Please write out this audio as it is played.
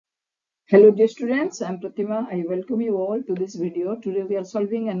Hello dear students, I am Pratima. I welcome you all to this video. Today we are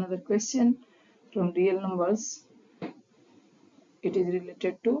solving another question from real numbers. It is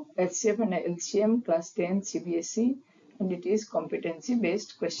related to HCF and LCM class 10 CBSE and it is competency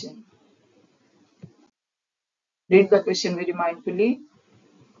based question. Read the question very mindfully.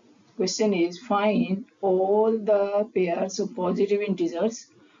 Question is, find all the pairs of positive integers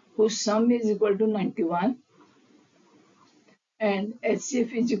whose sum is equal to 91 and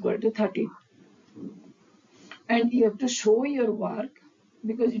HCF is equal to 13. And you have to show your work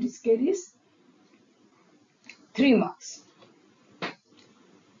because it carries 3 marks.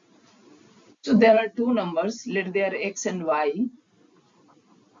 So there are two numbers, let their x and y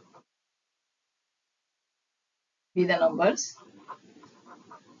be the numbers.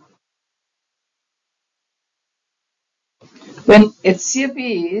 When HCF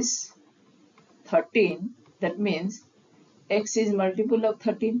is 13, that means x is multiple of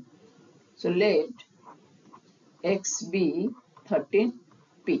 13. So let x be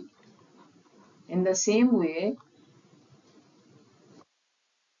 13p. In the same way,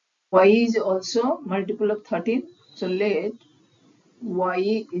 y is also multiple of 13. So let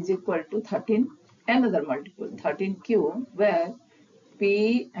y is equal to 13, another multiple, 13q, where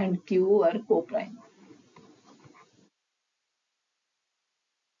p and q are co-prime.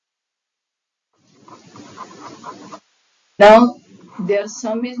 Now their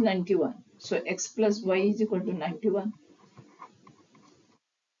sum is 91. So x plus y is equal to 91.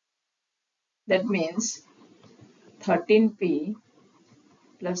 That means 13p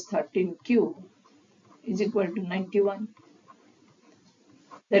plus 13q is equal to 91.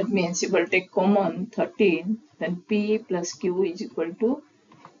 That means you will take common 13, then p plus q is equal to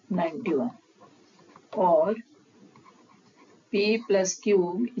 91. Or p plus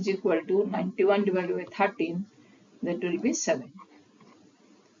q is equal to 91 divided by 13, that will be 7.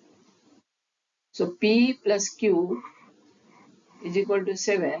 So p plus q is equal to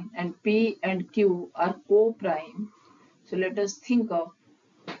 7 and p and q are co-prime. So let us think of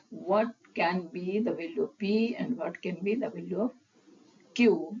what can be the value of p and what can be the value of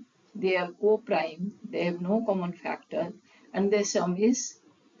q. They are co-prime, they have no common factor and their sum is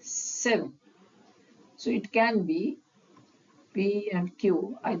 7. So it can be p and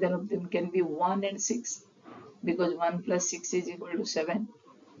q, either of them can be 1 and 6 because 1 plus 6 is equal to 7.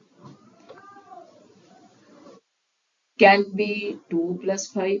 Can be 2 plus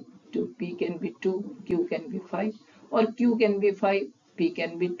 5, p can be 2, q can be 5, or q can be 5, p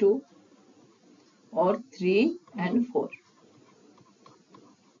can be 2, or 3 and 4.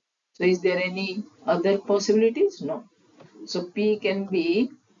 So is there any other possibilities? No. So p can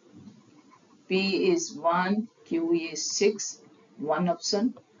be, p is 1, q is 6, one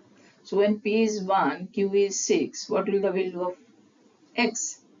option. So when p is 1, q is 6, what will the value of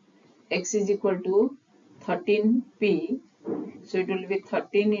x? X is equal to 13p. So it will be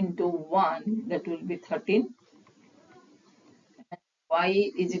 13 into 1, that will be 13. And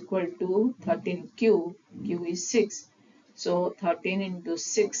y is equal to 13q, q is 6. So 13 into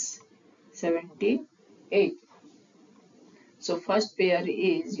 6, 78. So first pair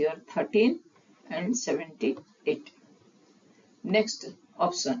is your 13 and 78. Next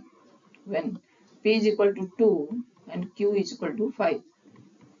option, when p is equal to 2 and q is equal to 5.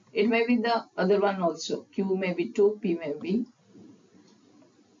 It may be the other one also. Q may be 2, p may be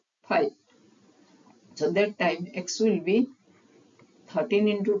 5. So that time x will be 13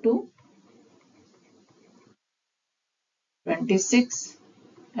 into 2, 26,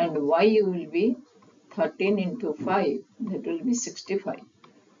 and y will be 13 into 5, that will be 65.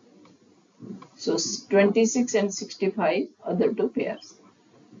 So 26 and 65 are the two pairs.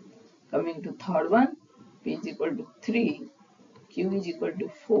 Coming to third one, p is equal to 3, q is equal to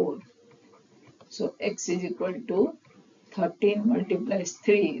 4. So x is equal to 13 multiplies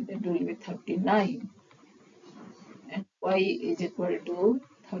 3, that will be 39. And y is equal to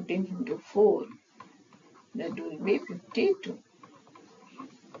 13 into 4, that will be 52.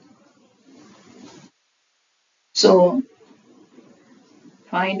 So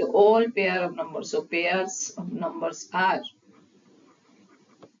find all pair of numbers. So pairs of numbers are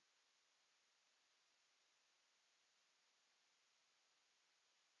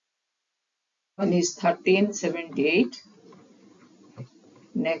one is 1378,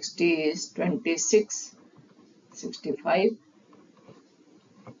 next is 2665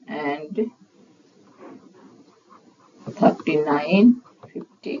 and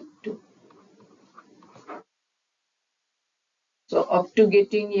 3952. So up to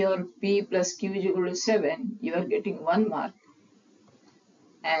getting your p plus q is equal to 7, you are getting 1 mark,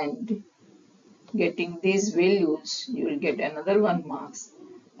 and getting these values you will get another 1 marks,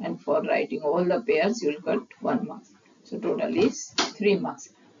 and for writing all the pairs you will get 1 mark. So total is 3 marks.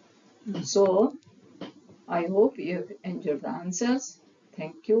 So I hope you have enjoyed the answers.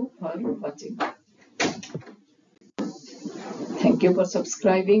 Thank you for watching. Thank you for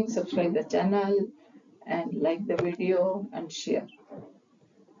subscribing. Subscribe the channel and like the video and share.